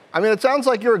disagreement, though. I mean, it sounds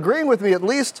like you're agreeing with me, at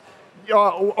least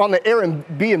on the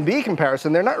Airbnb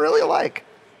comparison. They're not really alike.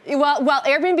 Well,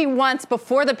 Airbnb once,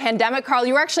 before the pandemic, Carl,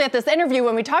 you were actually at this interview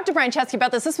when we talked to Brian Chesky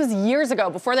about this. This was years ago,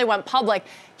 before they went public.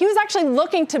 He was actually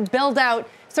looking to build out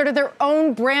sort of their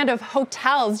own brand of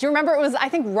hotels. You remember it was, I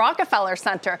think, Rockefeller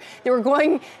Center.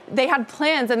 They had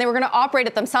plans and they were going to operate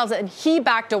it themselves, and he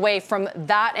backed away from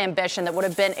that ambition that would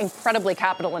have been incredibly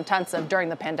capital intensive during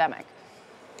the pandemic.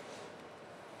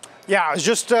 Yeah, I was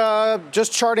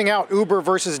just charting out Uber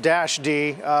versus Dash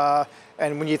D.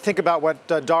 And when you think about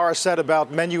what Dara said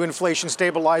about menu inflation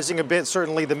stabilizing a bit,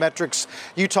 certainly the metrics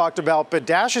you talked about, but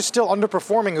Dash is still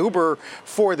underperforming Uber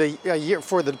for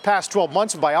the past 12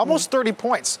 months by almost 30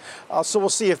 points. So we'll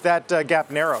see if that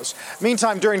gap narrows.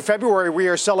 Meantime, during February, we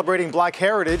are celebrating Black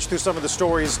Heritage through some of the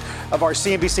stories of our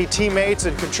CNBC teammates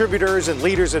and contributors and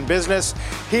leaders in business.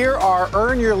 Here are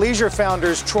Earn Your Leisure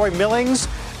founders Troy Millings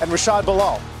and Rashad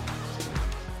Bilal.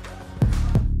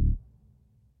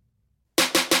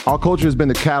 Our culture has been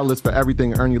the catalyst for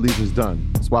everything Earn Your Leisure has done.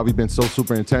 That's why we've been so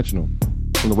super intentional.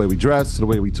 From the way we dress, to the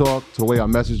way we talk, to the way our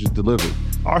message is delivered.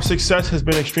 Our success has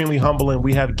been extremely humbling.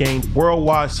 We have gained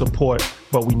worldwide support,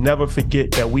 but we never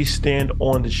forget that we stand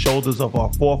on the shoulders of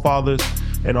our forefathers,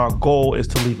 and our goal is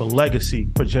to leave a legacy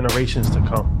for generations to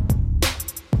come.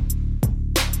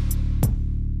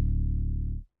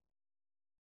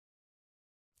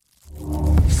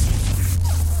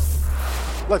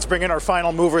 Let's bring in our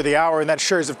final mover of the hour, and that's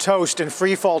shares of Toast in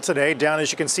free fall today, down,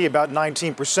 as you can see, about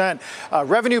 19%.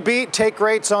 Revenue beat, take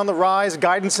rates on the rise,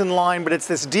 guidance in line, but it's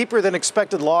this deeper than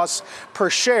expected loss per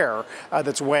share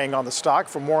that's weighing on the stock.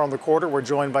 For more on the quarter, we're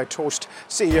joined by Toast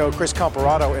CEO Chris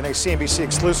Comparato in a CNBC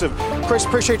exclusive. Chris,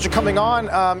 appreciate you coming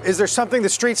on. Is there something the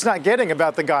street's not getting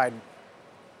about the guide?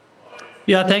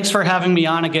 Yeah, thanks for having me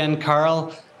on again,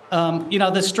 Carl.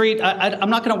 The street, I'm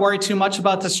not going to worry too much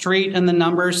about the street and the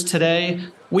numbers today.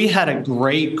 We had a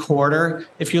great quarter.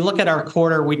 If you look at our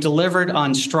quarter, we delivered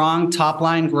on strong top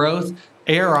line growth.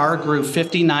 ARR grew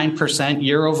 59%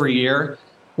 year over year.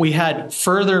 We had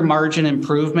further margin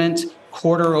improvement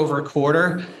quarter over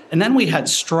quarter. And then we had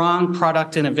strong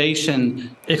product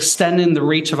innovation, extending the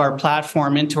reach of our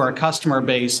platform into our customer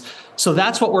base. So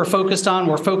that's what we're focused on.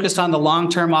 We're focused on the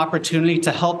long-term opportunity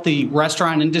to help the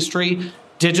restaurant industry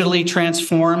digitally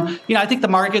transform. I think the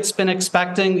market's been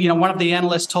expecting, one of the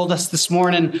analysts told us this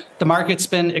morning, the market's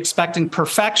been expecting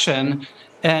perfection.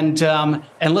 And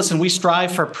listen, we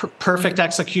strive for perfect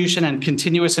execution and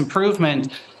continuous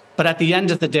improvement. But at the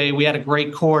end of the day, we had a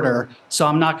great quarter. So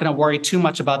I'm not going to worry too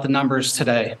much about the numbers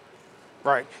today.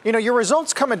 Right. Your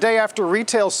results come a day after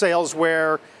retail sales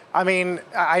where,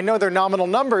 I know they're nominal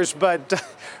numbers, but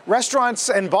restaurants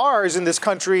and bars in this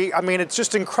country, it's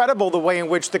just incredible the way in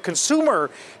which the consumer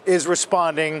is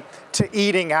responding to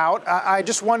eating out. I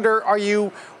just wonder, are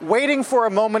you waiting for a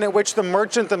moment at which the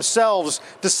merchant themselves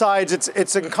decides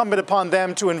it's incumbent upon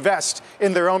them to invest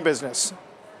in their own business?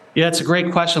 Yeah, it's a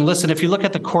great question. Listen, if you look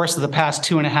at the course of the past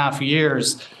 2.5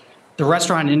 years, the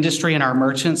restaurant industry and our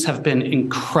merchants have been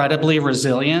incredibly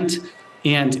resilient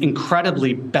and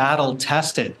incredibly battle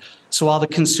tested. So while the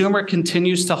consumer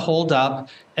continues to hold up,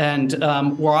 and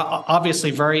we're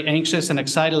obviously very anxious and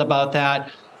excited about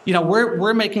that,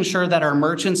 we're making sure that our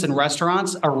merchants and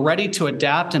restaurants are ready to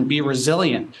adapt and be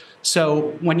resilient.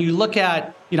 So when you look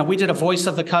at, we did a voice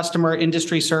of the customer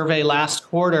industry survey last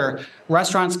quarter.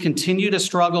 Restaurants continue to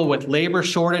struggle with labor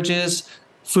shortages,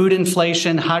 food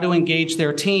inflation, how to engage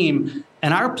their team.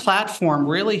 And our platform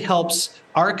really helps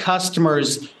our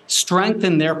customers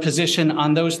strengthen their position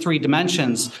on those three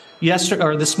dimensions.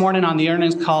 This morning on the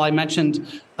earnings call, I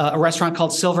mentioned a restaurant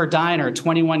called Silver Diner,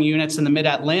 21 units in the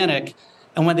Mid-Atlantic.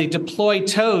 And when they deploy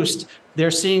Toast,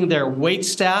 they're seeing their wait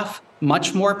staff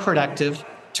much more productive,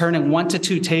 turning 1 to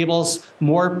 2 tables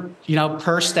more,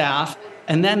 per staff.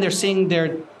 And then they're seeing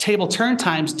their table turn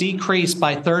times decrease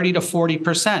by 30 to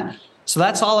 40%. So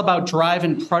that's all about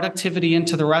driving productivity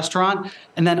into the restaurant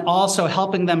and then also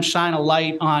helping them shine a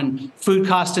light on food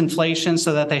cost inflation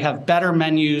so that they have better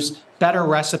menus, better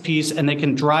recipes, and they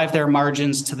can drive their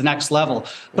margins to the next level.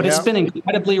 But it's been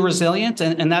incredibly resilient,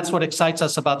 and that's what excites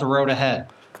us about the road ahead.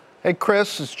 Hey,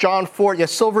 Chris, it's Jon Fortt. Yeah,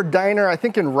 Silver Diner, I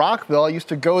think in Rockville. I used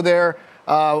to go there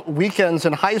weekends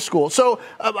in high school. So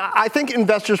I think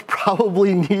investors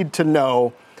probably need to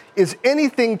know, is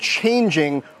anything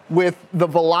changing with the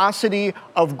velocity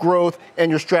of growth and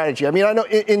your strategy? I mean, I know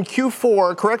in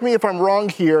Q4, correct me if I'm wrong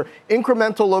here,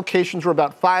 incremental locations were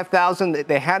about 5,000.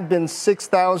 They had been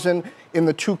 6,000 in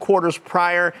the 2 quarters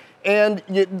prior. And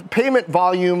payment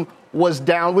volume was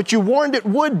down, which you warned it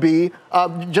would be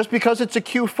just because it's a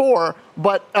Q4.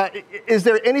 But is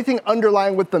there anything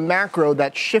underlying with the macro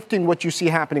that's shifting what you see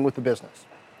happening with the business?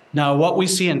 No, what we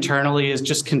see internally is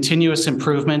just continuous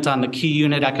improvement on the key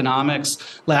unit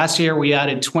economics. Last year, we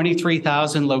added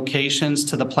 23,000 locations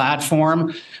to the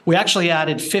platform. We actually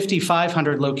added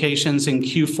 5,500 locations in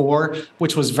Q4,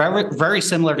 which was very, very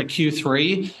similar to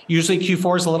Q3. Usually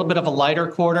Q4 is a little bit of a lighter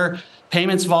quarter.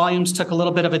 Payments volumes took a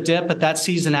little bit of a dip, but that's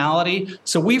seasonality.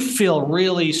 So we feel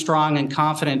really strong and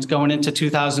confident going into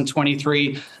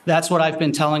 2023. That's what I've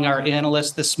been telling our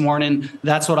analysts this morning.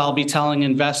 That's what I'll be telling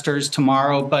investors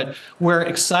tomorrow. But we're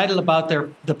excited about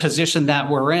the position that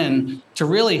we're in to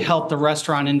really help the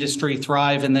restaurant industry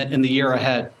thrive in the year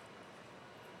ahead.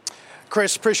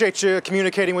 Chris, appreciate you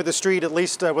communicating with the street, at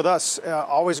least with us.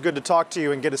 Always good to talk to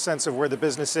you and get a sense of where the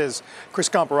business is. Chris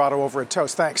Comparato over at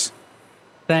Toast. Thanks.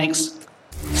 Thanks.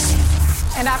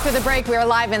 And after the break, we are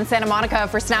live in Santa Monica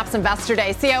for Snap's Investor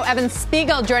Day. CEO Evan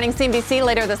Spiegel joining CNBC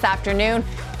later this afternoon.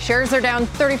 Shares are down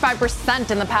 35%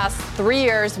 in the past 3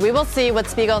 years. We will see what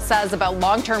Spiegel says about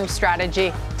long-term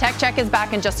strategy. Tech Check is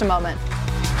back in just a moment.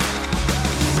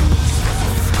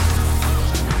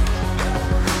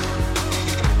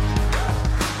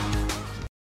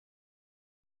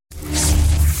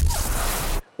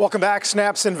 Welcome back.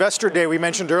 Snap's Investor Day, we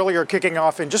mentioned earlier, kicking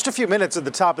off in just a few minutes at the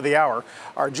top of the hour.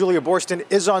 Our Julia Boorstin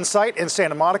is on site in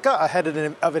Santa Monica ahead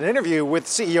of an interview with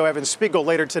CEO Evan Spiegel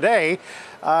later today.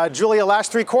 Julia,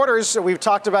 last 3 quarters, we've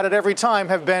talked about it every time,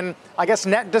 have been, I guess,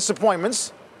 net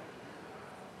disappointments.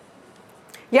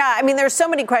 Yeah, I mean, there's so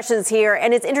many questions here,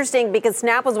 and it's interesting because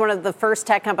Snap was one of the first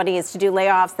tech companies to do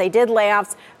layoffs. They did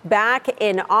layoffs back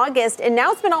in August, and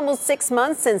now it's been almost 6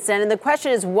 months since then. And the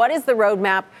question is, what is the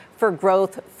roadmap for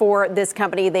growth for this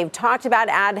company? They've talked about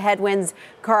ad headwinds,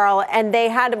 Carl, and they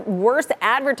had worse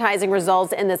advertising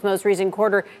results in this most recent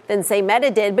quarter than, say, Meta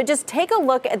did. But just take a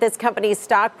look at this company's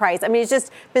stock price. I mean, it's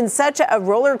just been such a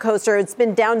roller coaster. It's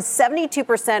been down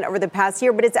 72% over the past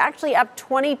year, but it's actually up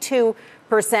 22%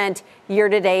 year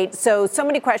to date. So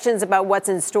many questions about what's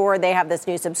in store. They have this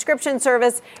new subscription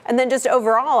service. And then just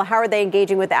overall, how are they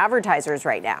engaging with advertisers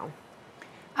right now?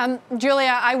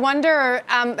 Julia, I wonder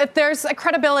if there's a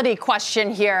credibility question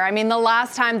here. I mean, the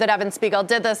last time that Evan Spiegel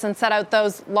did this and set out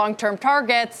those long-term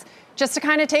targets, just to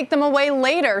kind of take them away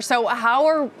later. So how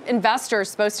are investors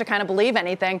supposed to kind of believe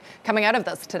anything coming out of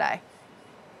this today?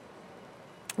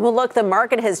 Well, look, the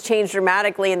market has changed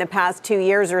dramatically in the past 2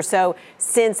 years or so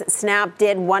since Snap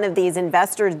did one of these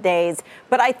investor days.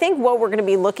 But I think what we're going to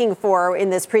be looking for in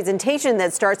this presentation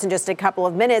that starts in just a couple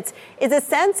of minutes is a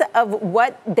sense of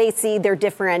what they see their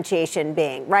differentiation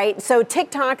being, right? So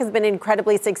TikTok has been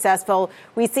incredibly successful.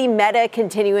 We see Meta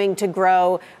continuing to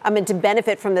grow and to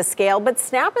benefit from the scale. But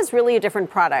Snap is really a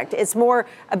different product. It's more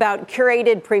about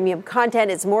curated premium content.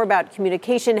 It's more about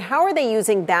communication. How are they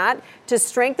using that to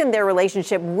strengthen their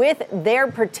relationship with their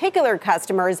particular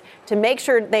customers to make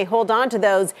sure they hold on to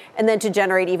those and then to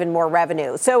generate even more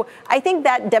revenue? So I think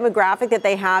that demographic that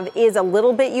they have is a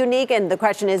little bit unique. And the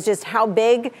question is just how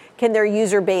big can their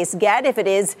user base get if it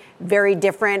is very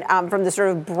different from the sort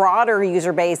of broader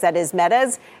user base that is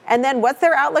Meta's? And then what's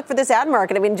their outlook for this ad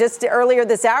market? I mean, just earlier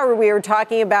this hour, we were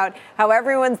talking about how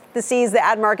everyone sees the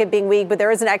ad market being weak, but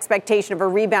there is an expectation of a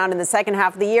rebound in the second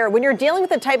half of the year. When you're dealing with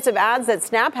the types of ads that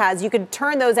Snap has, you could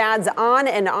turn those ads on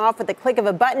and off with the click of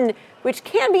a button, which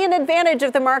can be an advantage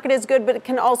if the market is good, but it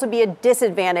can also be a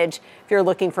disadvantage if you're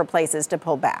looking for places to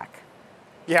pull back.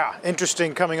 Yeah,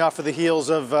 interesting coming off of the heels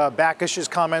of Backish's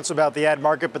comments about the ad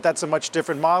market, but that's a much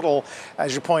different model,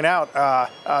 as you point out,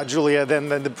 Julia, than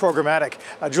the programmatic.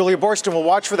 Julia Boorstin will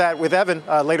watch for that with Evan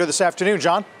later this afternoon.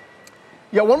 John?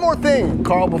 Yeah, one more thing,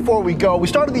 Carl, before we go. We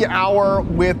started the hour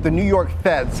with the New York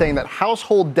Fed saying that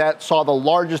household debt saw the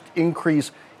largest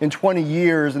increase in 20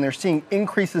 years, and they're seeing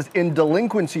increases in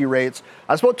delinquency rates.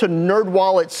 I spoke to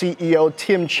NerdWallet CEO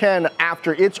Tim Chen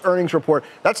after its earnings report.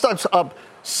 That stock's up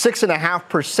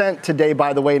 6.5% today,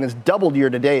 by the way, and has doubled year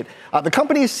to date. The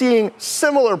company is seeing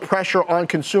similar pressure on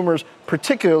consumers,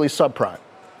 particularly subprime.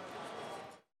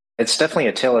 It's definitely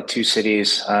a tale of two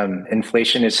cities.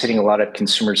 Inflation is hitting a lot of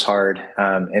consumers hard.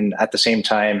 And at the same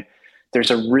time, there's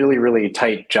a really, really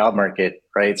tight job market,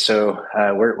 right? So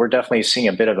we're definitely seeing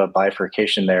a bit of a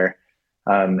bifurcation there.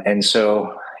 And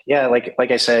so, yeah, like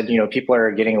I said, people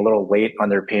are getting a little late on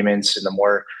their payments in the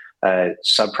more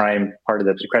subprime part of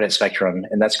the credit spectrum.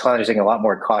 And that's causing a lot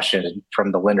more caution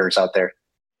from the lenders out there.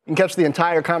 You can catch the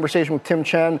entire conversation with Tim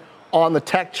Chen on the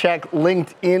Tech Check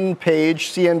LinkedIn page,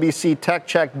 CNBC Tech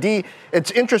Check D.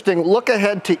 It's interesting. Look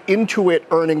ahead to Intuit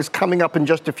earnings coming up in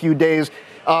just a few days.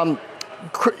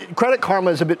 Credit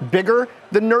Karma is a bit bigger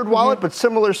than NerdWallet, but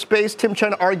similar space. Tim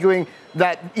Chen arguing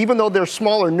that even though they're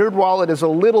smaller, NerdWallet is a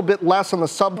little bit less on the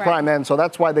subprime end, so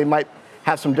that's why they might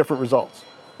have some different results.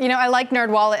 I like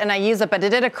NerdWallet and I use it, but it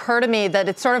did occur to me that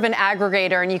it's sort of an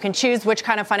aggregator and you can choose which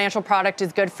kind of financial product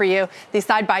is good for you. These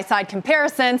side-by-side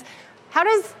comparisons. How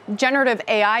does generative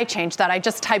AI change that? I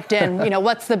just typed in,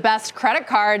 what's the best credit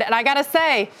card? And I got to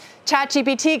say,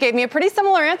 ChatGPT gave me a pretty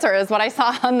similar answer as what I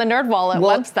saw on the NerdWallet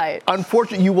website.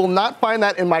 Unfortunately, you will not find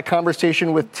that in my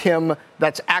conversation with Tim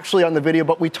that's actually on the video,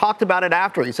 but we talked about it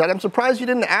after. He said, I'm surprised you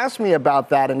didn't ask me about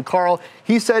that. And Carl,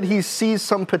 he said he sees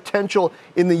some potential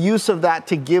in the use of that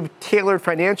to give tailored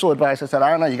financial advice. I said,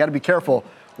 I don't know, you got to be careful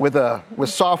with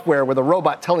software, with a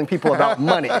robot telling people about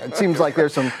money. It seems like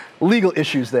there's some legal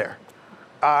issues there.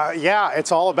 Yeah,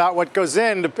 it's all about what goes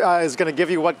in is going to give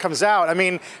you what comes out. I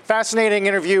mean, fascinating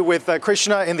interview with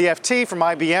Kristina in the FT from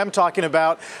IBM talking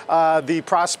about the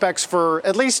prospects for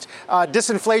at least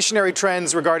disinflationary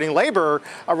trends regarding labor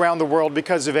around the world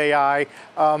because of AI.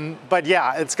 But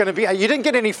yeah, it's going to be. You didn't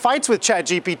get any fights with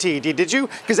ChatGPT, did you?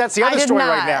 Because that's the other story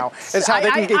right now, is how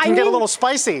it can get a little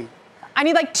spicy. I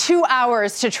need like 2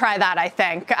 hours to try that, I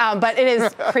think. But it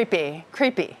is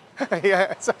creepy.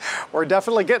 Yeah, we're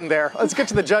definitely getting there. Let's get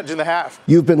to the judge in the half.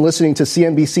 You've been listening to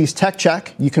CNBC's Tech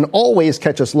Check. You can always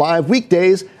catch us live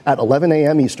weekdays at 11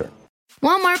 a.m. Eastern.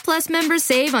 Walmart Plus members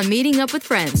save on meeting up with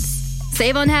friends.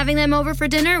 Save on having them over for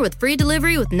dinner with free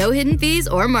delivery with no hidden fees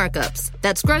or markups.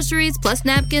 That's groceries plus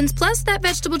napkins plus that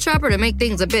vegetable chopper to make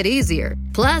things a bit easier.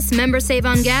 Plus, members save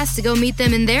on gas to go meet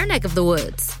them in their neck of the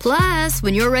woods. Plus,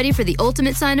 when you're ready for the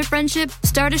ultimate sign of friendship,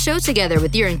 start a show together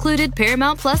with your included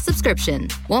Paramount Plus subscription.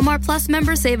 Walmart Plus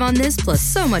members save on this plus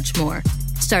so much more.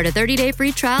 Start a 30-day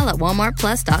free trial at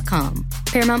walmartplus.com.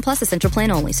 Paramount Plus Essential Plan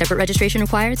only. Separate registration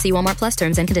required. See Walmart Plus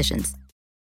terms and conditions.